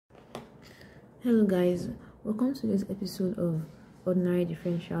Hello guys, welcome to this episode of ordinary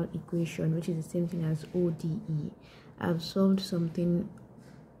differential equation, which is the same thing as ODE. I've solved something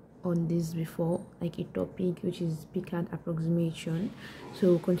on this before, like a topic which is Picard approximation, so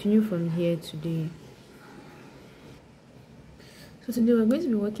we'll continue from here today. So today we're going to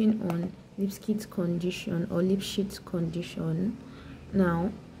be working on Lipschitz condition or Lipschitz condition.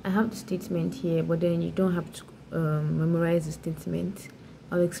 Now I have the statement here, but then you don't have to memorize the statement.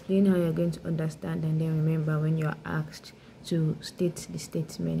 I'll explain how you're going to understand and then remember when you're asked to state the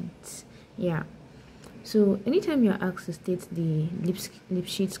statement. Yeah, so anytime you're asked to state the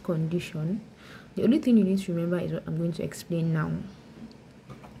Lipschitz condition, the only thing you need to remember is what I'm going to explain now.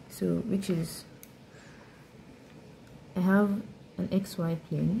 So which is, I have an xy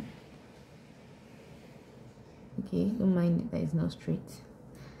plane. Okay, don't mind that it's not straight.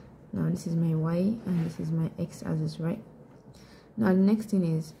 Now this is my y and this is my x axis, right? Now the next thing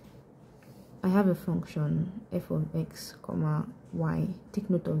is, I have a function f of x comma y. Take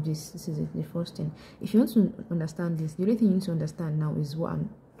note of this. This is the first thing. If you want to understand this, the only thing you need to understand now is what I'm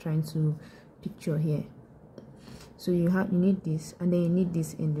trying to picture here. So you need this, and then you need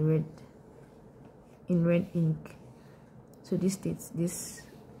this in the red ink. So this states this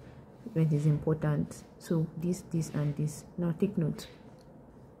event is important. So this and this. Now take note.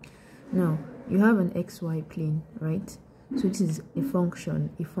 Now you have an xy plane, right? So this is a function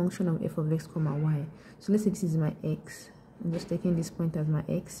of f of x comma y. So let's say this is my x. I'm just taking this point as my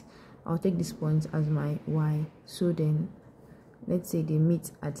x. I'll take this point as my y. So then let's say they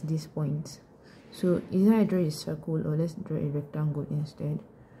meet at this point. So either I draw a circle or let's draw a rectangle instead.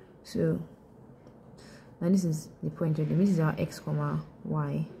 So now this is the point where this is our x comma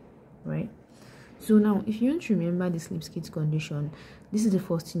y, right? So now if you want to remember this Lipschitz condition, this is the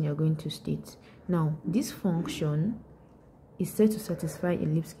first thing you're going to state. Now this function is said to satisfy a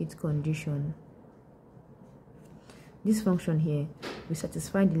Lipschitz condition. This function here will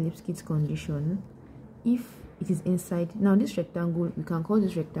satisfy the Lipschitz condition if it is inside. Now this rectangle, we can call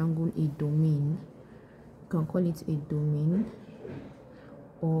this rectangle a domain. You can call it a domain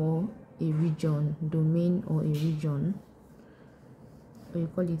or a region. Domain or a region. Or you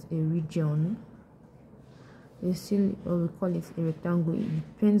call it a region. We call it a rectangle. It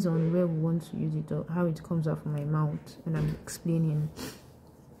depends on where we want to use it or how it comes out from my mouth and I'm explaining.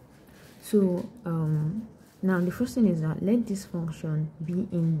 So now the first thing is that let this function be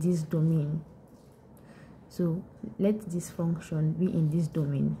in this domain. So let this function be in this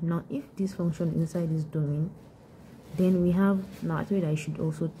domain. Now if this function is inside this domain, then we have, now I told you that I should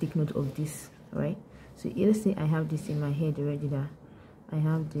also take note of this, right? So let's say I have this in my head already, that I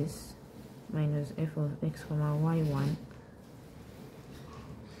have this minus f of x comma y1,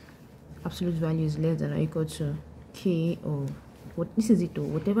 absolute value is less than or equal to k of what, this is it,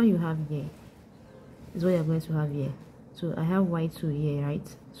 whatever you have here is what you're going to have here. So I have y2 here,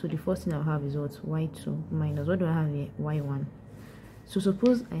 right? So the first thing I'll have is what, y2 minus, what do I have here, y1. So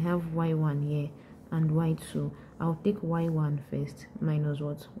suppose I have y1 here and y2, I'll take y1 first minus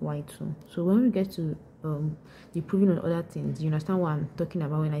what, y2. So when we get to the proving on other things, you understand what I'm talking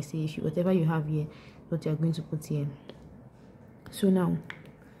about when I say if you, whatever you have here, what you're going to put here. So now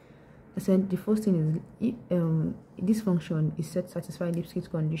I said the first thing is, if this function is set to satisfy Lipschitz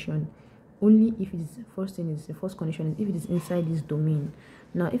condition only if it is, first thing is, the first condition is if it is inside this domain.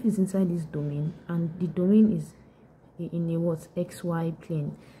 Now if it's inside this domain and the domain is in a what, xy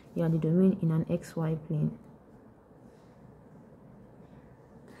plane, yeah, the domain in an xy plane.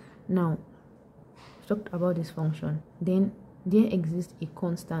 Now talked about this function, then there exists a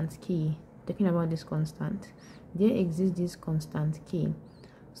constant k. Talking about this constant, there exists this constant k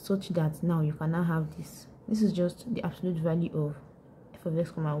such that now you can now have this is just the absolute value of f of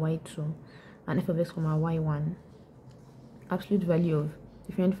x comma y2 and f of x comma y1. Absolute value of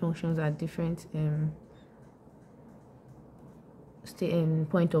different functions at different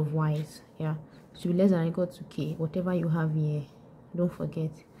point of y's, yeah, should be less than or equal to k. Whatever you have here, don't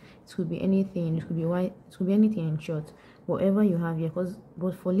forget, it could be anything, it could be y, it could be anything in short, whatever you have here.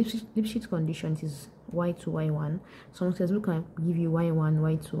 But for Lipschitz condition it is y2 y1. Some textbook can give you y1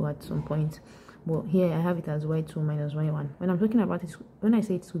 y2 at some point, but here I have it as y2 minus y1. When I'm talking about it, when I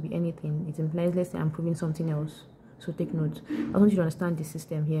say it could be anything, it implies, let's say I'm proving something else. So take note. I want you to understand the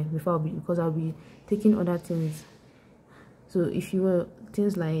system here before because I'll be taking other things. So if you were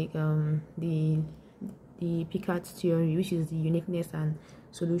things like the Picard theory, which is the uniqueness and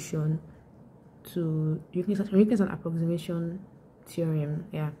solution to uniqueness and approximation theorem,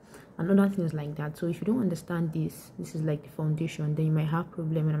 yeah, and other things like that. So if you don't understand this is like the foundation, then you might have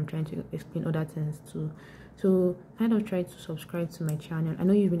problem when I'm trying to explain other things to So kind of try to subscribe to my channel. I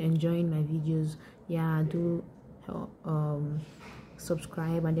know you've been enjoying my videos. Yeah, do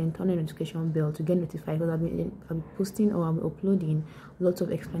subscribe and then turn on the notification bell to get notified, because I'll be posting or I'll be uploading lots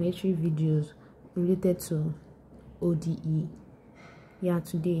of explanatory videos related to ODE. Yeah,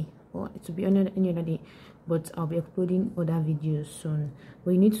 today, or it will be any other day, but I'll be uploading other videos soon.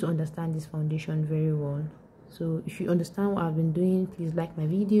 But you need to understand this foundation very well. So if you understand what I've been doing, please like my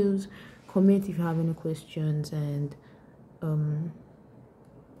videos, comment if you have any questions, and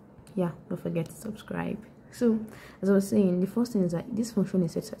yeah, don't forget to subscribe. So as I was saying, the first thing is that this function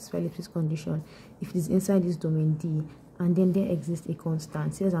is set to satisfy Lipschitz condition if it is inside this domain D, and then there exists a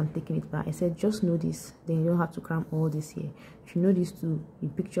constant. Since I'm taking it back, I said just know this, then you don't have to cram all this here. If you know this too, you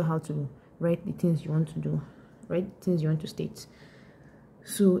picture how to write the things you want to do, write the things you want to state.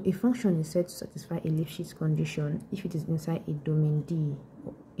 So a function is said to satisfy a Lipschitz condition if it is inside a domain D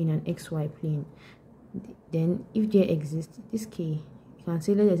in an xy plane. Then if there exists this k, you can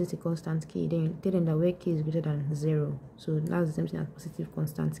say there exists a constant k, then you tell them that where k is greater than 0. So that's the same thing as positive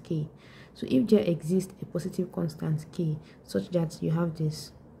constant k. So if there exists a positive constant k such that you have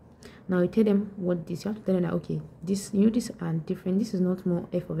this, now you tell them what this, you have to tell them that okay, this, you know, this and different, this is not more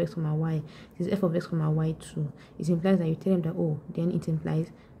f of x comma y, this is f of x comma y too. It implies that you tell them that oh, then it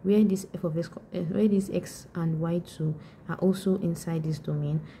implies where this f of x, where this x and y2 are also inside this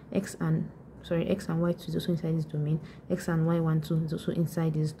domain, x and y2 is also inside this domain, x and y12 is also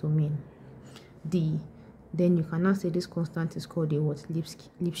inside this domain D, then you can now say this constant is called a what?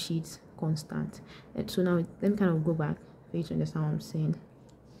 Lipschitz constant. And so now let me kind of go back for you to understand what I'm saying.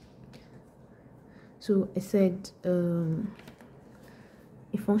 So I said a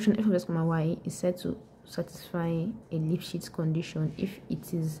function f of x comma y is said to satisfy a Lipschitz condition if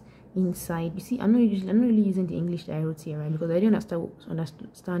it is inside. You see, I'm not really using the English that I wrote here, right? Because I don't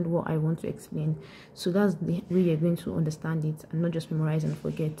understand what I want to explain. So that's the way you're going to understand it and not just memorize and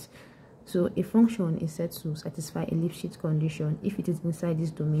forget. So a function is said to satisfy a Lipschitz condition if it is inside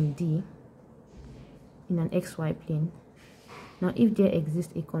this domain D in an xy plane. Now if there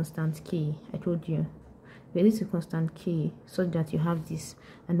exists a constant k, I told you there is a constant k such that you have this,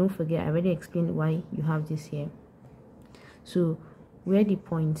 and don't forget I already explained why you have this here. So where the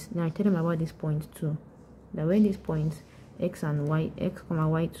points, now I tell them about this point too, that where these points x and y, x comma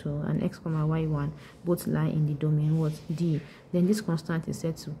y2 and x comma y1 both lie in the domain what? D, then this constant is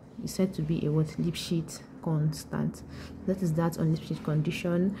said to be a what? Lipschitz constant. That is that on Lipschitz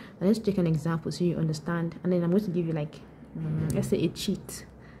condition. And let's take an example so you understand, and then I'm going to give you like let's say a cheat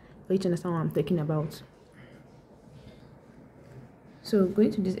for you to understand what I'm talking about. So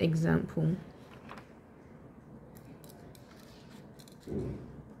going to this example,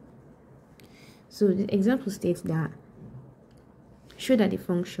 so the example states that show that the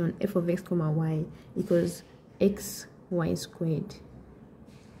function f of x comma y equals xy squared,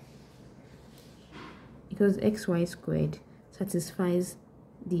 because xy squared satisfies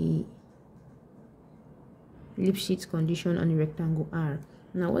the Lipschitz condition on the rectangle R.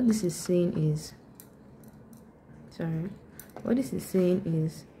 Now what this is saying is,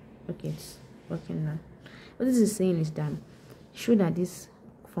 okay, it's working now. What this is saying is that show that this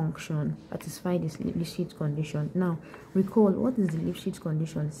function satisfies this Lipschitz condition. Now recall, what is the Lipschitz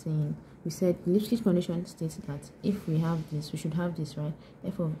condition saying? We said the Lipschitz condition states that if we have this, we should have this, right?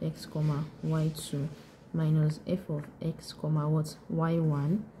 F of x comma y2 minus f of x comma what?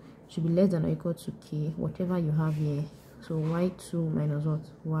 y1 should be less than or equal to k, whatever you have here. So y2 minus what?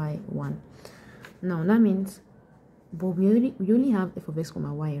 y1. Now that means, but we only have f of x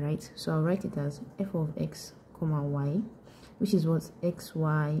comma y, right? So I'll write it as f of x comma y, which is what?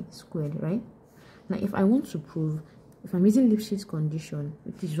 Xy squared, right? Now if I want to prove, if I'm using Lipschitz condition,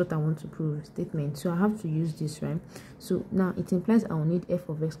 which is what I want to prove statement, so I have to use this, right? So now it implies I will need f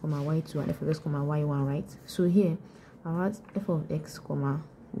of x comma y2 and f of x comma y1, right? So here I'll add f of x comma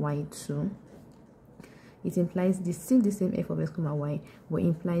y2. It implies still the same f of x comma y, but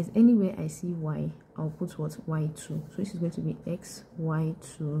implies anywhere I see y, I'll put what? Y2. So this is going to be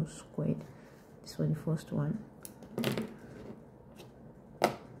xy2 squared. This was the first one.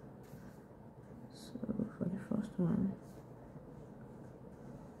 So for the first one,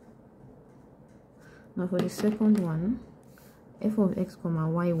 now for the second one, f of x comma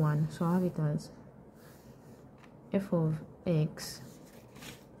y1, so I have it as f of x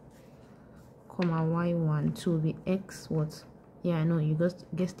comma y1 to be x what? Yeah, I know you just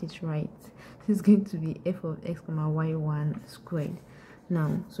guessed it right. It's going to be f of x comma y1 squared.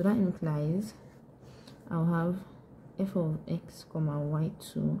 Now so that implies I'll have f of x comma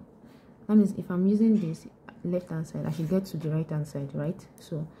y2. That means if I'm using this left hand side, I should get to the right hand side, right?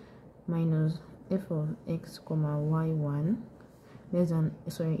 So minus f of x comma y1 less than,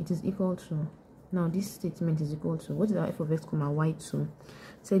 sorry, it is equal to, now this statement is equal to, what is our f of x comma y2?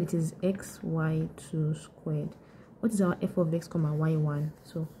 Said it is xy2 squared. What is our f of x comma y1?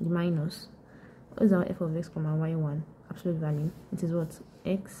 So the minus. What is our f of x comma y1? Absolute value. It is what?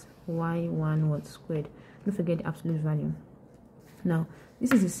 X y1 what squared. Don't forget the absolute value. Now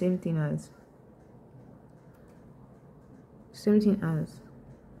this is the same thing as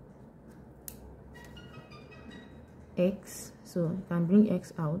x. So you can bring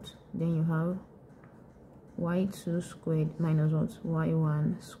x out, then you have y2 squared minus what?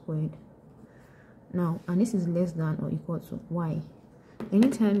 Y1 squared. Now, and this is less than or equal to y.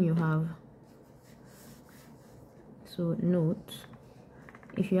 Anytime you have, so note,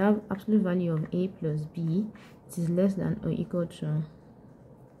 if you have absolute value of a plus b, it is less than or equal to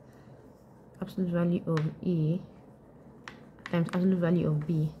absolute value of a times absolute value of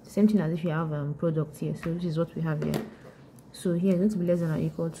b. Same thing as if you have product here. So this is what we have here. So here it's going to be less than or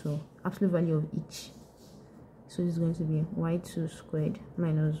equal to absolute value of each. So this is going to be y2 squared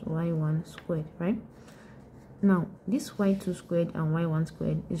minus y1 squared, right? Now this y2 squared and y1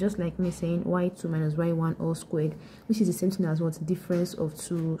 squared is just like me saying y2 minus y1 all squared, which is the same thing as what? Difference of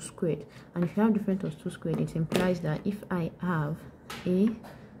 2 squared. And if you have difference of 2 squared, it implies that if I have a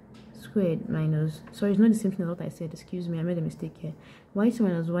squared minus, sorry, it's not the same thing as what I said, excuse me, I made a mistake here. Y2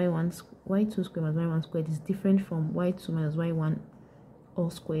 minus y1, y2 squared minus y1 squared is different from y2 minus y1 all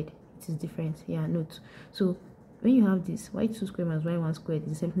squared. It is different, yeah, note. So when you have this, y2 squared minus y1 squared is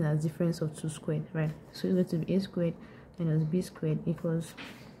the same thing as difference of 2 squared, right? So it's going to be a squared minus b squared equals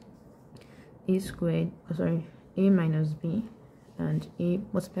a squared, a minus b and a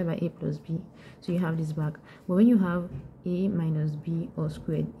multiplied by a plus b. So you have this back. But when you have a minus b all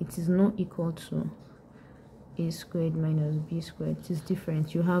squared, it is not equal to a squared minus b squared. It is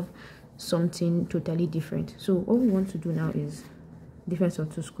different. You have something totally different. So what we want to do now is difference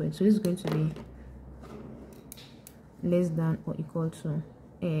of 2 squared. So this is going to be less than or equal to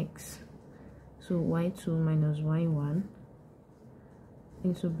x, so y2 minus y1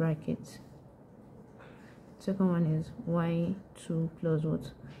 into brackets. Second one is y2 plus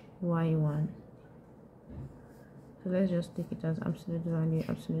what? Y1. So let's just take it as absolute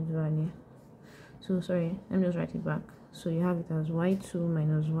value. So sorry, let me just write it back. So you have it as y2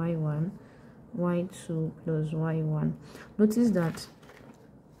 minus y1, y2 plus y1. Notice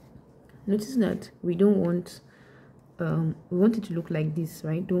that we don't want we want it to look like this,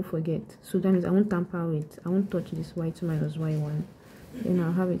 right? Don't forget. So that means I won't tamper with, I won't touch this y2 minus y1. Then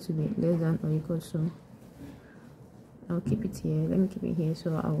I'll have it to be less than or equal to, I'll keep it here, let me keep it here,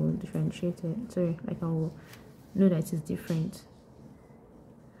 so I will differentiate it, sorry, like I will know that it is different.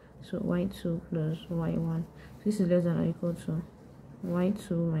 So y2 plus y1, so this is less than or equal to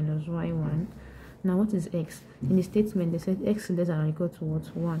y2 minus y1. Now what is x? In the statement they said x is less than or equal to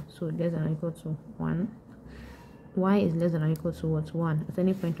what? 1. So less than or equal to 1. Y is less than or equal to what? 1 at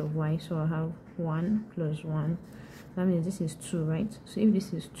any point of y. So I have 1 plus 1. That means this is 2, right? So if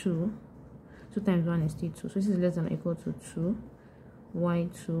this is 2 times 1 is still 2. So this is less than or equal to 2.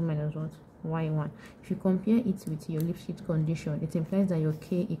 Y2 minus what? Y1. If you compare it with your Lipschitz condition, it implies that your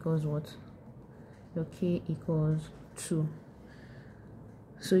k equals what? Your k equals 2.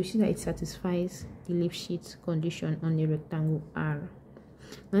 So you see that it satisfies the Lipschitz condition on the rectangle R.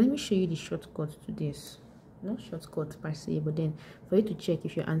 Now let me show you the shortcut to this. Not shortcut per se, but then for you to check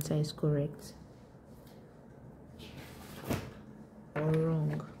if your answer is correct or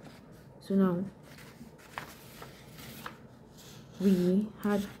wrong. So now we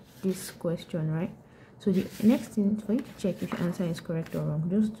had this question, right? So the next thing for you to check if your answer is correct or wrong,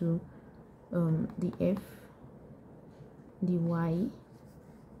 just do the f, the y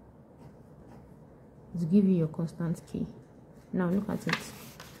to give you your constant k. Now look at it.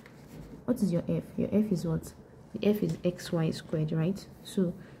 What is your f? Your f is what? The f is xy squared, right?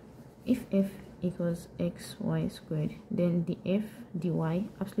 So if f equals xy squared, then the f dy,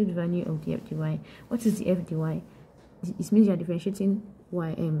 absolute value of the f dy. What is the f dy? It means you are differentiating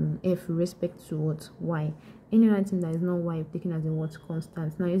y f with respect to what? Y. Any other thing that is not y taken as a what?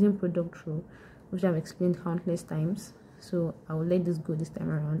 Constant. Now using product rule, which I've explained countless times, so I will let this go this time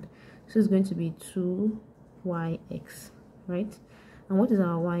around. So it's going to be 2yx, right? And what is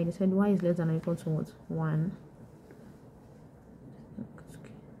our y? They said y is less than or equal to what? 1.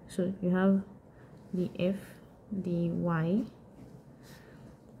 So you have the f dy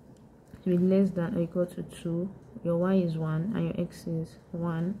to be less than or equal to 2. Your y is 1 and your x is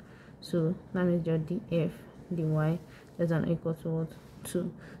 1. So that means your df dy less than or equal to what?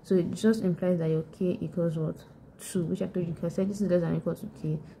 2. So it just implies that your k equals what? 2, which I told you, because I said this is less than or equal to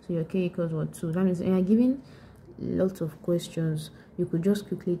k, so your k equals what, 2. That means when you're given lots of questions, you could just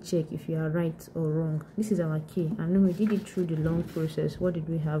quickly check if you are right or wrong. This is our k, and when we did it through the long process, what did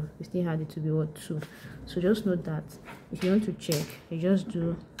we have? We still had it to be what, 2. So just note that if you want to check, you just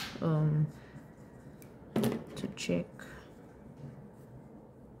do to check,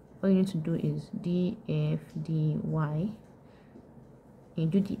 all you need to do is df dy. You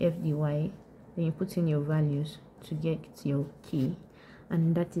do df dy, then you put in your values to get your k,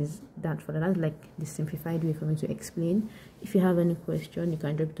 and that is that for that. That's like the simplified way for me to explain. If you have any question, you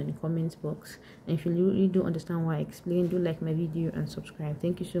can drop it in the comments box, and if you really don't understand why I explain, do like my video and subscribe.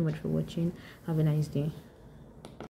 Thank you so much for watching. Have a nice day.